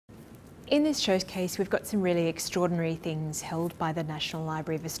In this showcase, we've got some really extraordinary things held by the National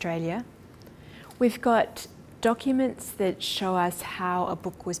Library of Australia. We've got documents that show us how a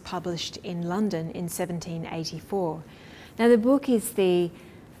book was published in London in 1784. Now, the book is the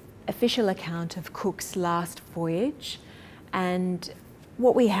official account of Cook's last voyage, and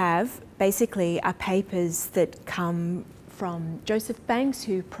what we have basically are papers that come from Joseph Banks,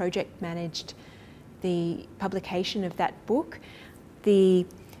 who project managed the publication of that book. The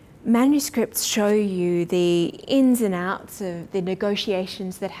manuscripts show you the ins and outs of the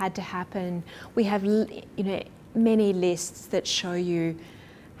negotiations that had to happen. We have, many lists that show you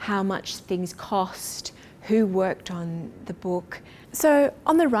how much things cost, who worked on the book. So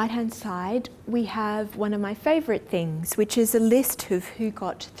on the right-hand side, we have one of my favourite things, which is a list of who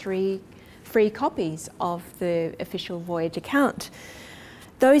got 3 free copies of the official voyage account.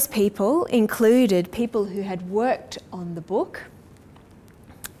 Those people included people who had worked on the book.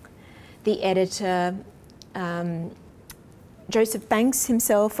 The editor, Joseph Banks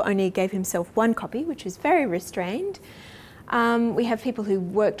himself, only gave himself 1 copy, which was very restrained. We have people who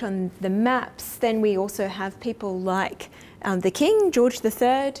worked on the maps. Then we also have people like the King, George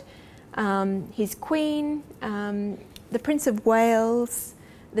III, his Queen, the Prince of Wales,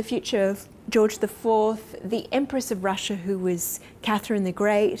 the future of George IV, the Empress of Russia, who was Catherine the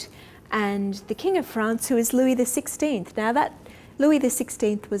Great, and the King of France, who is Louis XVI. Now, that Louis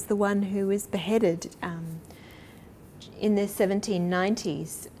XVI was the one who was beheaded in the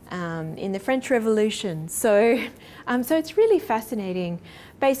 1790s in the French Revolution. So it's really fascinating.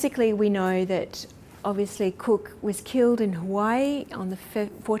 Basically, we know that obviously Cook was killed in Hawaii on the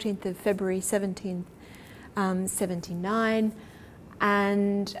 14th of February 1779,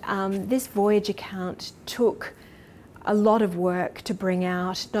 and this voyage account took a lot of work to bring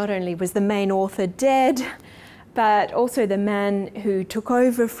out. Not only was the main author dead, but also the man who took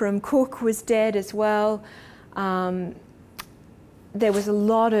over from Cook was dead as well. There was a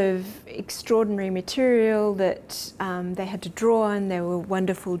lot of extraordinary material that they had to draw on. There were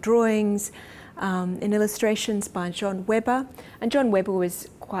wonderful drawings and illustrations by John Webber. And John Webber was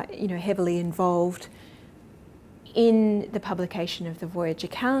quite, heavily involved in the publication of the voyage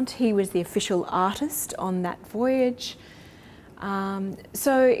account. He was the official artist on that voyage.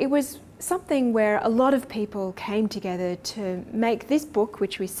 So it was something where a lot of people came together to make this book,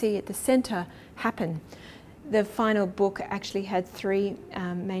 which we see at the centre, happen. The final book actually had 3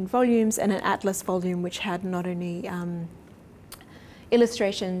 main volumes and an atlas volume, which had not only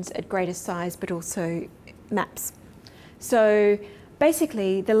illustrations at greater size, but also maps. So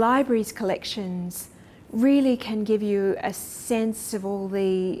basically, the library's collections really can give you a sense of all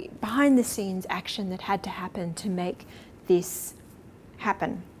the behind-the-scenes action that had to happen to make this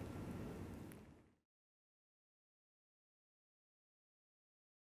happen.